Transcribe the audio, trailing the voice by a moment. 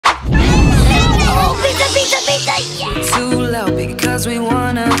because we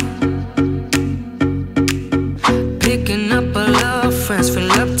wanna. Picking up our love friends,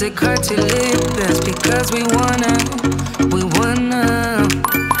 fill up, take her to live best because we wanna.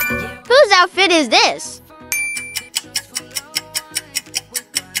 Whose outfit is this?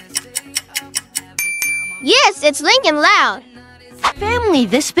 Yes, it's Lincoln Loud. Family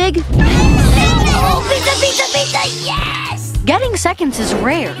this big? Oh, pizza, pizza, pizza, yes! Getting seconds is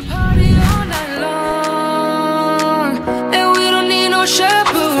rare. Party all night long, and we don't need no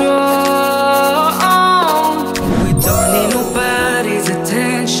chaperone. We don't need nobody's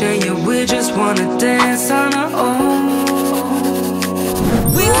attention, yeah, we just wanna dance on our own.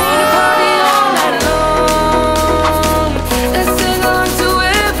 We came to party all night long, and sing along to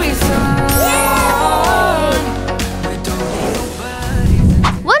every song. We don't need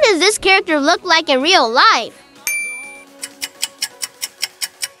nobody's. What does this character look like in real life?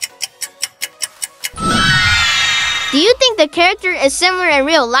 Do you think the character is similar in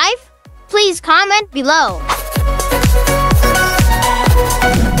real life? Please comment below.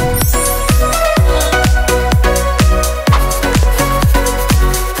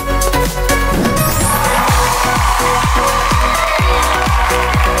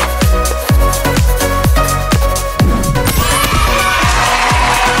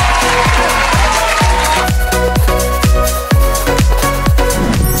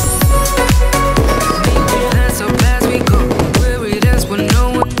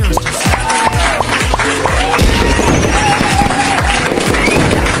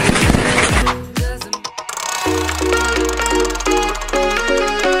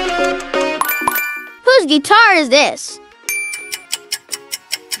 Whose guitar is this?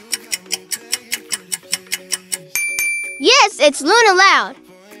 Yes, it's Luna Loud.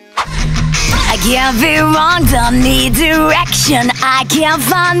 I can't be wrong, don't need direction. I can't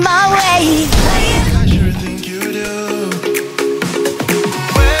find my way. I sure think you do.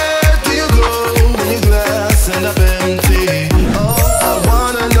 Where do you go when your glass ends up empty? Oh, I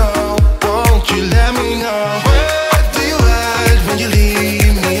wanna know, won't you let me know? Where do you hide when you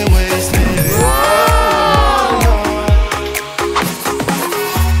leave me wasted?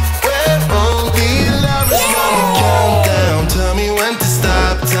 Where won't be lovers when we count down? Tell me when to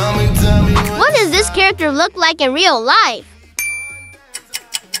stop, tell me when. What does this character look like in real life?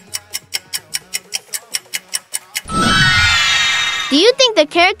 Do you think the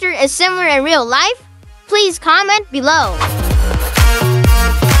character is similar in real life? Please comment below.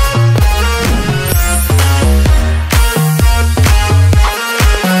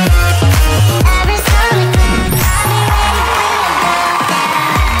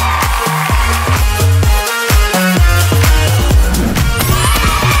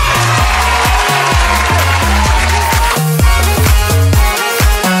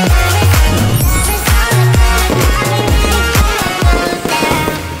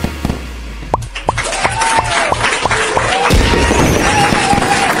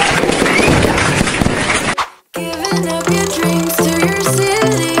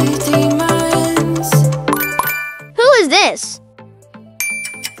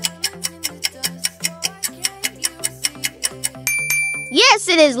 Yes,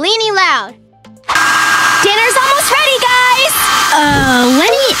 it is Leanie Loud. Dinner's almost ready, guys!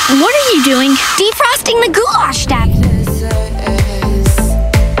 Lenny, what are you doing? Defrosting the goulash stack.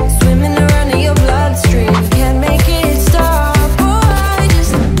 Swimming around in your bloodstream, can't make it stop. Oh, I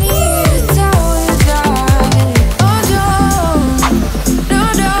just need to tell you that. Oh, don't, no,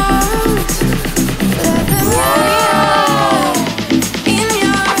 don't let them get in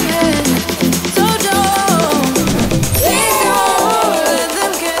your head. So don't, please don't let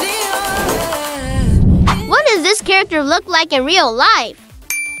them get in your head. What does this character look like in real life?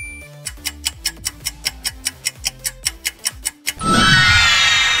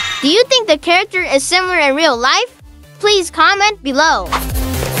 Do you think the character is similar in real life? Please comment below.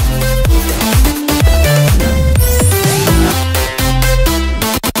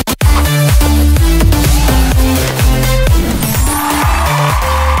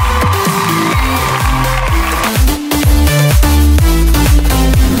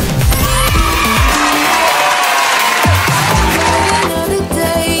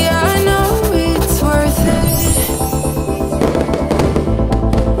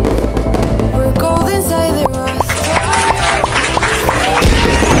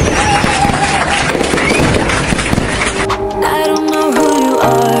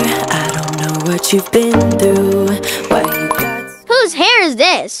 You've been through, why you got. Whose hair is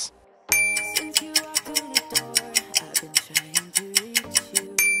this?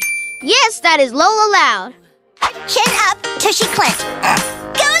 Yes, that is Lola Loud. Chin up, Tushy Clint.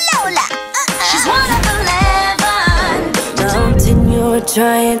 Go Lola! She's one of 11. Mountain we're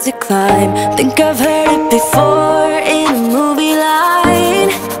trying to climb. Think I've heard it before in a movie line.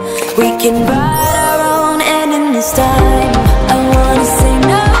 We can write our own ending this time. I wanna say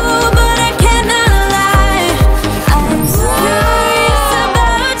no, but I cannot lie. I'm serious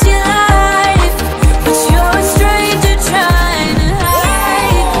about your life, but you're a stranger trying to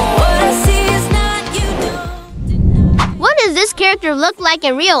hide. What I see is not you, don't deny. What does this character look like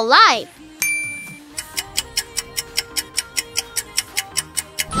in real life?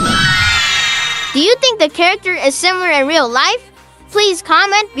 Do you think the character is similar in real life? Please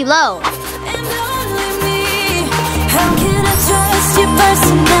comment below. And only me. How can I trust your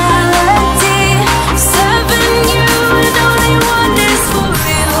personality? Serving you with only wonders for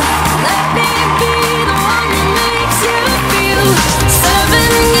real. Let me be the one that makes you feel.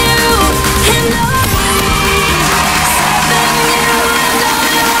 Serving you and only me. Serving you with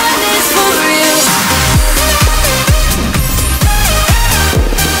only wonders for real.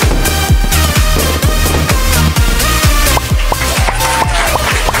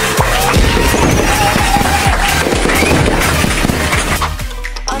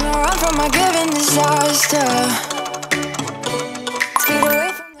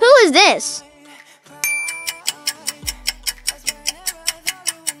 Who is this?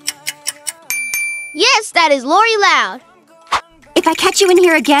 Yes, that is Lori Loud. If I catch you in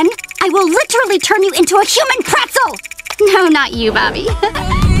here again, I will literally turn you into a human pretzel! No, not you, Bobby.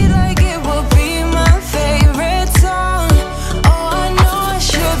 Like it will be my favorite song. Oh, I know I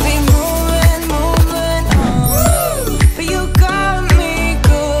should be moving on. But you got me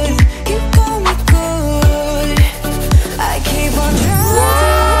good, you got me good. I keep on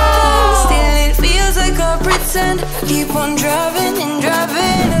driving, still it feels like I pretend. Keep on driving and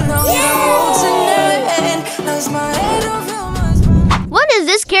driving along the road tonight. Lost my head, don't feel my spine. What does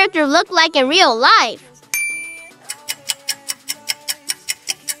this character look like in real life?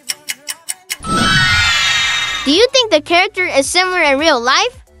 Do you think the character is similar in real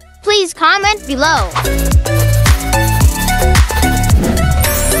life? Please comment below.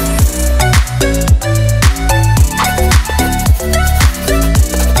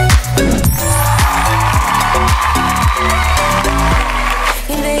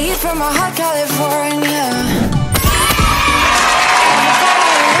 In the heat from a hot California.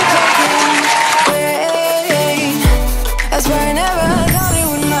 That's why I never thought it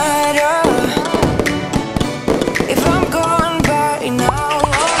would matter. If I'm gone by now,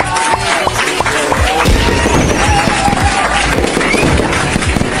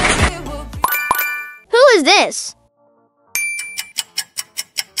 Who is this?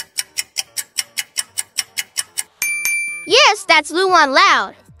 Yes, that's Luan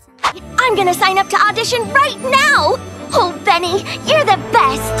Loud. I'm gonna sign up to audition right now! Oh, Benny, you're the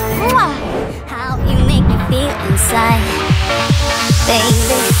best! Mwah. How you make me feel inside, baby.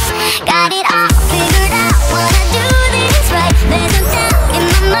 Got it all figured out, wanna do this right. There's no doubt in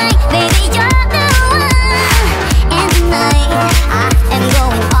my mind, baby, you're the one. And tonight, I am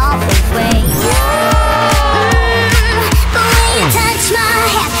going all the way. But when you touch my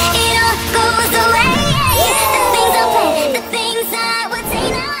hair, it all goes away. The things I play, the things I would say,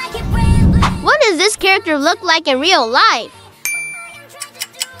 now I get brand. What does this character look like in real life?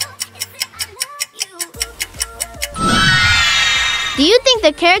 Do you think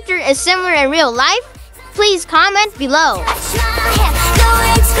the character is similar in real life? Please comment below.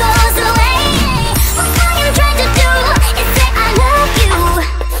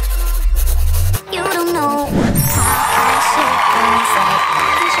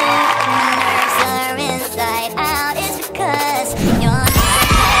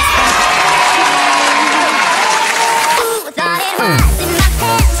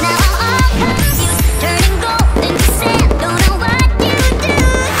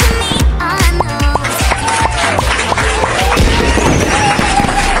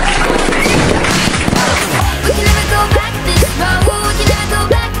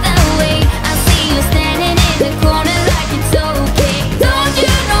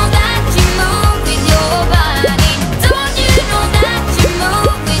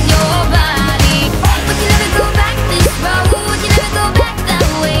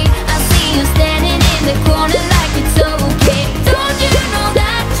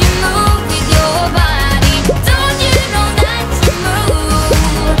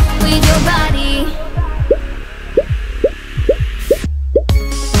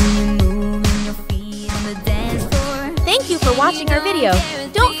 watching our video.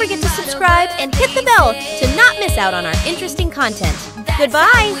 Don't forget to subscribe and hit the bell to not miss out on our interesting content.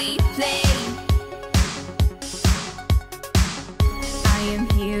 Goodbye! I am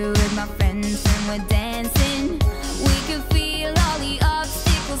here with my friends and we're dancing.